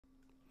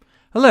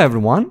Hello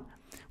everyone,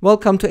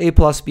 welcome to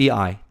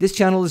aplusbi. This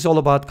channel is all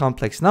about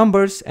complex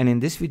numbers, and in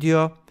this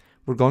video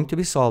we're going to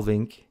be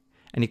solving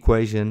an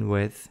equation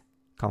with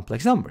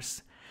complex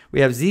numbers.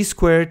 We have z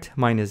squared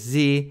minus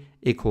z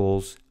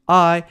equals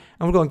I,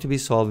 and we're going to be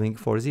solving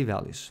for z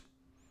values.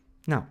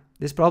 Now,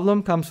 this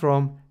problem comes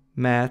from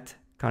Matt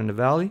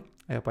Carnevale.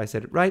 I hope I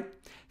said it right.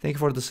 Thank you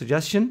for the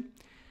suggestion.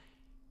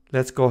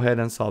 Let's go ahead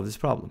and solve this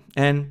problem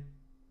and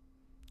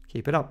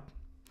keep it up.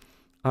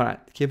 All right,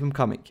 keep them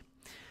coming.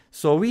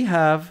 So we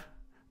have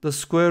the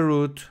square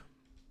root,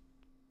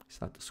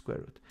 it's not the square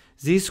root,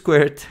 z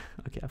squared,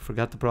 okay, I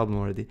forgot the problem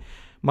already,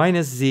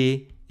 minus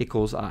z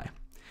equals I.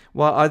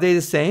 Well, are they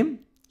the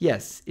same?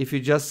 Yes, if you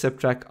just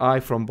subtract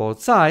I from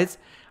both sides.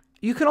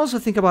 You can also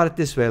think about it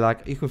this way,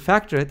 like you can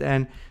factor it,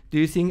 and do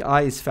you think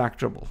I is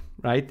factorable,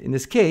 right? In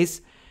this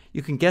case,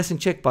 you can guess and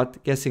check,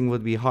 but guessing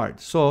would be hard.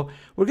 So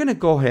we're gonna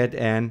go ahead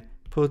and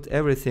put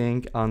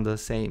everything on the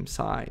same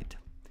side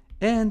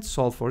and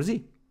solve for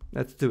z.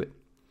 Let's do it.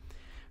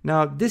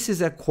 Now, this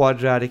is a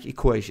quadratic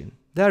equation.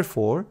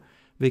 Therefore,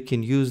 we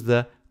can use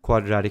the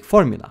quadratic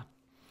formula.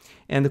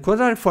 And the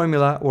quadratic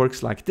formula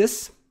works like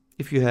this.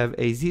 If you have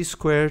a z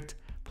squared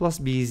plus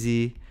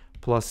bz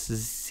plus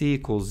c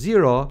equals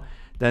 0,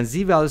 then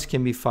z values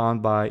can be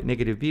found by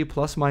negative b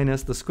plus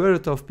minus the square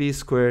root of b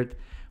squared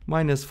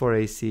minus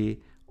 4ac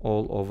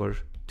all over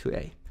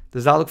 2a.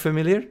 Does that look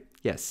familiar?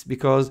 Yes,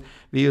 because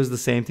we use the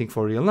same thing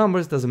for real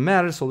numbers. Doesn't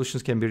matter,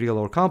 solutions can be real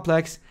or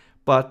complex,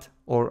 but,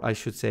 or I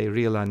should say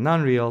real and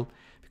non-real,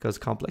 because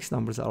complex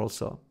numbers are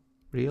also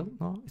real.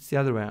 No, it's the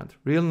other way around.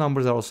 Real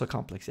numbers are also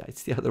complex. Yeah,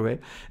 it's the other way.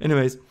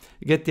 Anyways,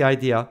 you get the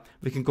idea.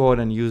 We can go ahead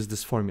and use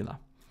this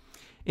formula.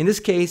 In this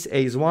case,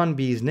 a is 1,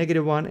 b is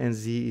negative 1, and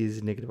z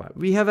is negative 1.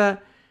 We have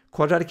a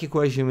quadratic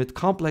equation with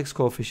complex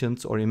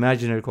coefficients or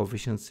imaginary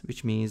coefficients,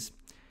 which means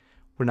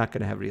we're not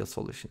going to have real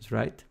solutions,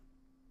 right?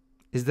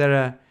 Is there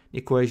an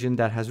equation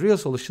that has real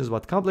solutions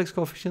but complex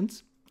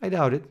coefficients? I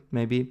doubt it.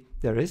 Maybe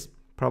there is.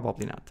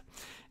 Probably not.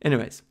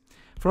 Anyways,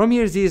 from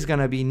here z is going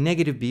to be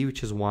negative b,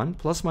 which is 1,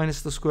 plus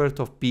minus the square root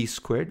of b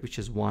squared, which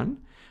is 1,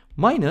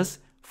 minus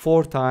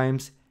 4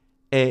 times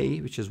a,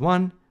 which is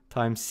 1,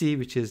 times c,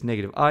 which is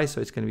negative I,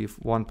 so it's going to be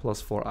 1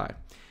 plus 4i.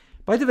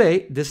 By the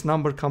way, this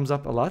number comes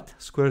up a lot,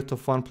 square root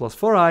of 1 plus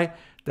 4i.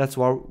 That's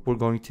what we're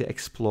going to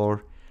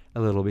explore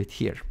a little bit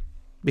here,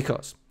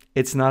 because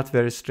it's not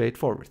very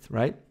straightforward,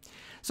 right?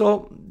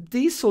 So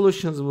these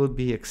solutions will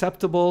be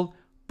acceptable,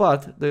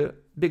 but the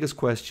biggest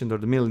question, or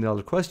the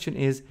million-dollar question,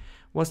 is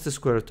what's the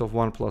square root of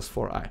 1 plus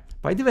 4i?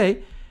 By the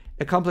way,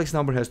 a complex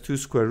number has 2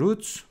 square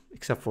roots,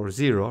 except for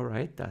 0,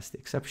 right? That's the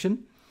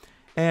exception.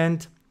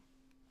 And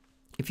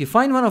if you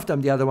find one of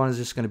them, the other one is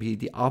just going to be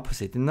the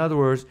opposite. In other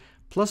words,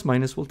 plus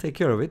minus will take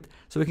care of it.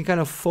 So we can kind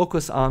of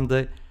focus on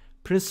the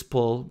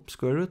principal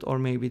square root, or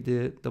maybe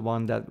the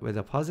one that with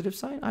a positive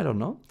sign. I don't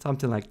know,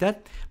 something like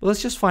that. But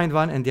let's just find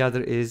one, and the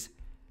other is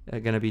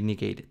going to be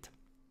negated.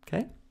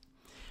 Okay?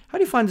 How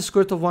do you find the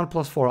square root of 1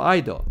 plus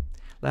 4i though?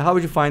 Like, how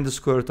would you find the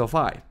square root of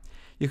I?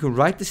 You can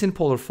write this in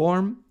polar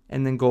form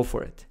and then go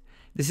for it.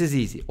 This is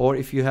easy. Or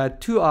if you had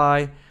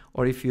 2i,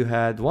 or if you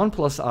had 1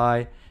 plus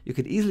I, you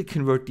could easily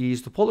convert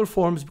these to polar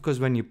forms, because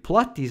when you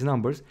plot these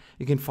numbers,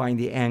 you can find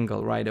the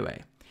angle right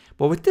away.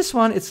 But with this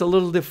one, it's a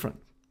little different,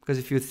 because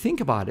if you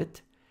think about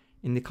it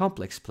in the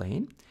complex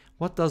plane,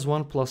 what does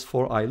 1 plus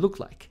 4i look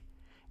like?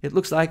 It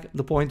looks like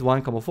the point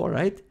 1, 4,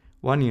 right?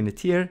 1 unit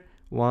here,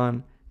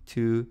 1,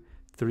 2,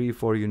 3,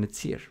 4 units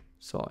here.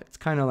 So it's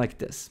kind of like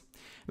this.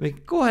 We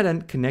can go ahead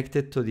and connect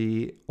it to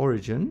the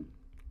origin,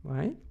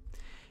 right?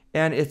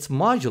 And its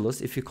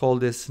modulus, if you call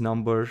this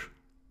number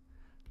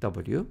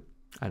w,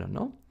 I don't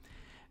know.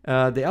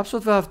 The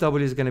absolute value of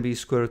w is going to be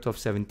square root of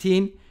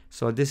 17.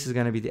 So this is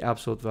going to be the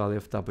absolute value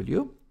of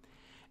w.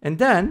 And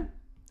then,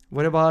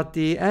 what about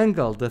the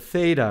angle, the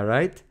theta,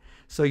 right?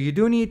 So you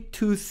do need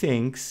two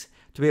things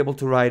to be able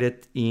to write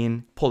it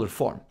in polar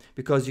form,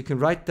 because you can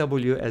write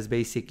w as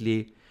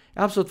basically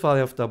absolute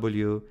value of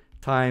w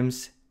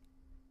times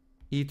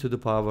e to the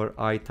power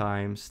I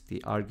times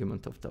the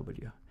argument of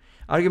w.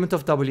 Argument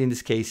of w in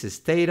this case is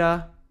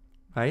theta,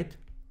 right?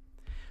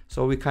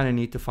 So we kind of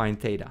need to find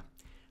theta.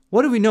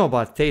 What do we know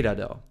about theta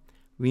though?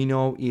 We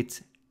know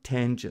it's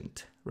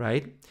tangent,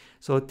 right?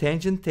 So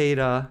tangent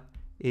theta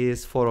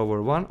is 4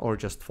 over 1, or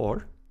just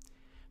 4.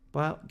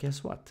 Well,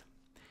 guess what?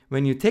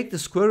 When you take the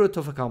square root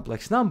of a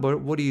complex number,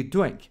 what are you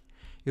doing?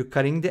 You're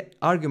cutting the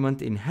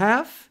argument in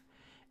half,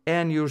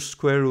 and you're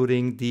square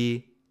rooting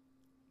the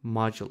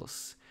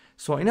modulus.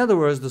 So in other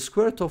words, the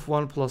square root of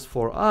 1 plus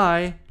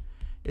 4i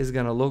is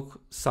going to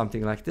look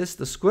something like this.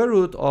 The square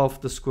root of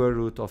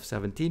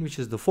 17, which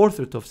is the fourth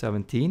root of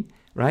 17,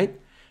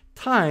 right?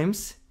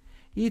 Times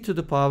e to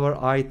the power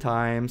I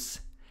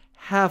times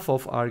half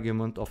of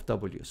argument of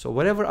w. So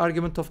whatever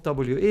argument of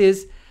w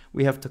is,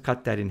 we have to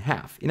cut that in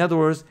half. In other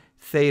words,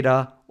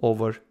 theta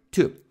over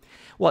 2.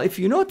 Well, if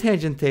you know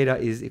tangent theta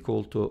is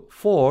equal to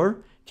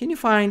 4, can you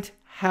find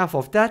half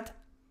of that?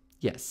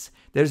 Yes.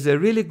 There's a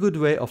really good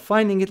way of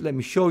finding it. Let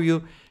me show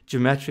you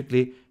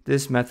geometrically.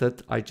 This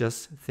method I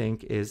just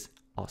think is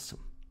awesome.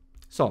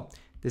 So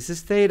This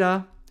is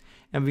theta,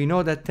 and we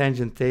know that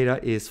tangent theta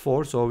is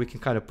 4, so we can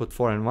kind of put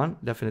 4 and 1.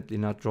 Definitely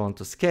not drawn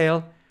to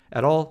scale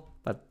at all,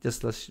 but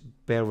just let's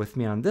bear with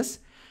me on this.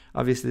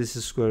 Obviously, this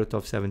is square root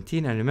of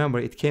 17, and remember,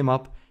 it came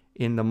up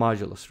in the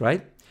modulus,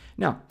 right?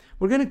 Now,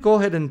 we're going to go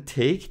ahead and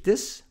take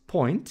this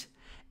point,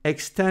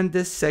 extend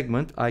this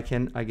segment. I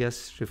can, I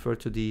guess, refer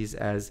to these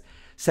as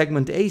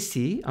segment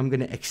AC. I'm going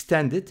to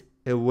extend it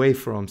away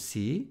from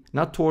C,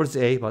 not towards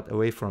A, but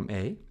away from A,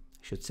 I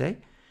should say.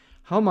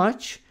 How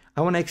much?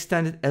 I want to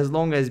extend it as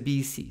long as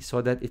BC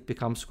so that it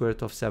becomes square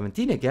root of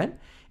 17 again.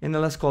 And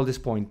then let's call this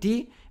point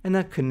D, and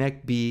then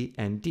connect B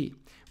and D.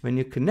 When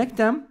you connect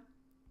them,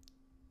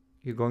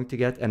 you're going to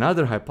get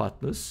another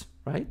hypotenuse,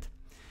 right?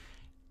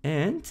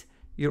 And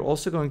you're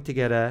also going to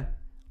get a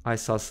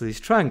isosceles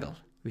triangle,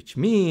 which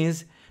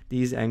means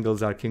these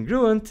angles are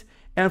congruent.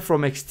 And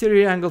from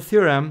exterior angle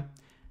theorem,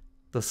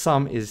 the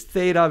sum is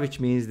theta, which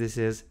means this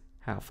is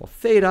half of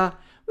theta,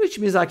 which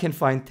means I can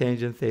find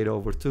tangent theta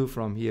over 2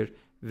 from here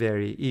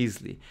very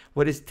easily.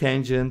 What is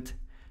tangent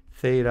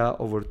theta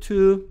over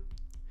 2?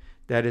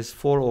 That is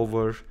 4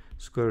 over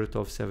square root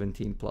of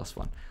 17 plus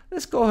 1.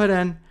 Let's go ahead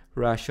and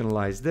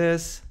rationalize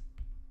this.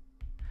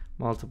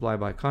 Multiply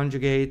by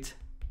conjugate,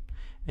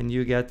 and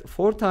you get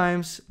 4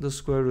 times the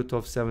square root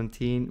of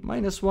 17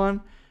 minus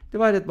 1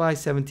 divided by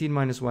 17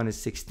 minus 1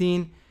 is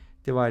 16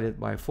 divided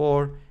by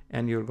 4,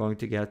 and you're going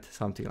to get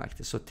something like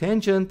this. So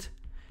tangent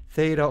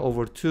theta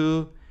over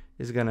 2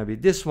 is going to be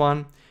this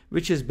one,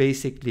 which is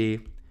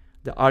basically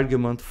the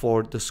argument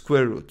for the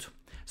square root.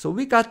 So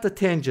we got the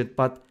tangent,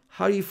 but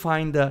how do you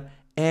find the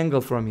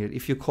angle from here?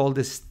 If you call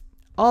this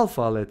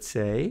alpha, let's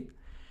say,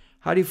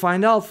 how do you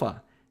find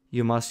alpha?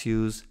 You must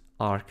use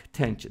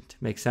arctangent.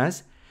 Makes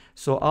sense?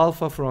 So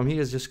alpha from here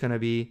is just going to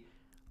be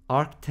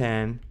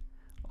arctan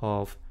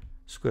of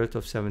square root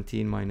of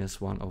 17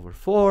 minus 1 over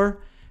 4.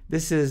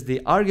 This is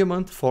the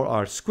argument for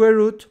our square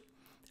root.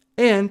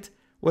 And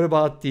what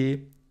about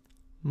the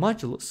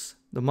modulus?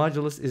 The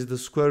modulus is the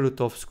square root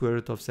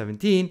of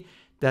 17.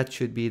 That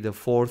should be the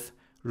 4th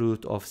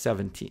root of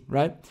 17,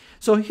 right?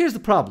 So here's the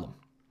problem.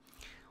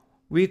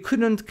 We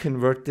couldn't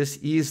convert this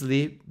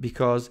easily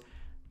because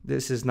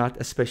this is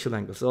not a special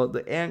angle. So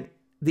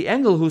the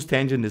angle whose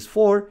tangent is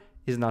 4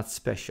 is not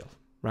special,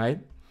 right?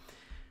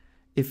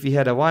 If we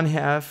had a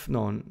 1/2,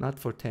 no, not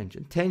for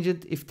tangent.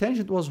 Tangent, if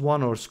tangent was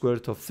 1 or square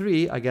root of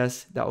 3, I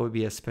guess that would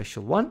be a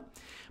special one.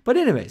 But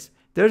anyways,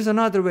 there's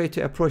another way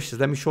to approach this.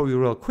 Let me show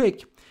you real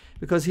quick,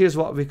 because here's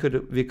what we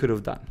could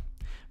have done.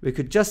 We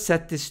could just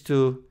set this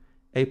to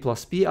a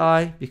plus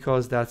bi,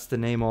 because that's the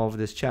name of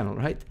this channel,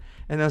 right?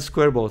 And then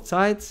square both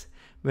sides.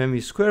 When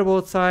we square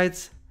both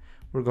sides,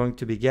 we're going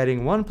to be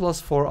getting 1 plus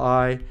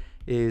 4i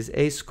is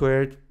a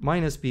squared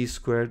minus b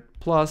squared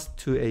plus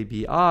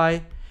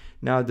 2abi.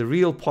 Now the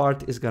real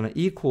part is going to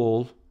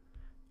equal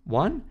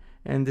 1,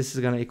 and this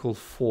is going to equal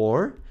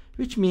 4,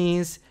 which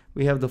means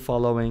we have the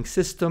following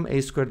system.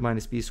 A squared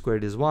minus b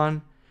squared is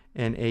 1,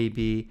 and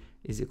ab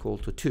is equal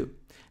to 2.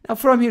 Now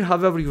from here,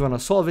 however you want to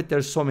solve it,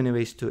 there's so many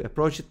ways to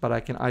approach it, but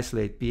I can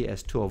isolate b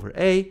as 2 over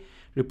a,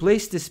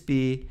 replace this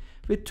b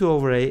with 2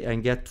 over a,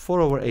 and get 4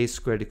 over a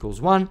squared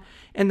equals 1,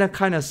 and then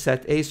kind of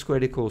set a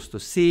squared equals to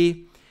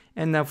c,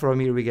 and then from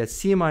here we get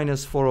c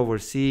minus 4 over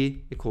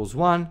c equals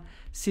 1,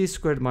 c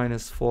squared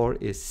minus 4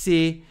 is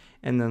c,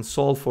 and then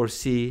solve for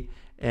c,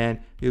 and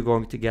you're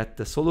going to get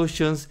the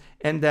solutions.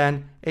 And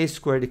then a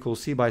squared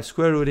equals c by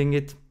square rooting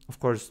it. Of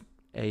course,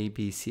 a,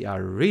 b, c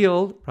are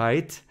real,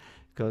 right?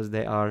 Because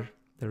they are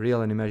the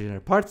real and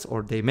imaginary parts,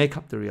 or they make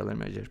up the real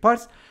and imaginary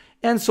parts,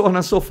 and so on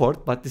and so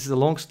forth. But this is a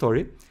long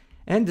story.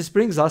 And this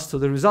brings us to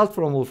the result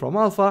from Wolfram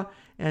alpha,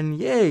 and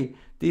yay,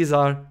 these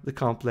are the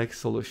complex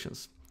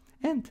solutions.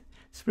 And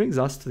this brings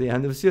us to the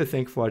end of this video.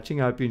 Thank you for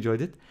watching. I hope you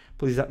enjoyed it.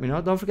 Please let me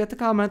know. Don't forget to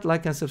comment,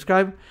 like, and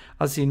subscribe.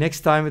 I'll see you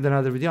next time with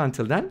another video.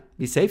 Until then,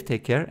 be safe,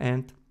 take care,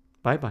 and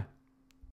bye-bye.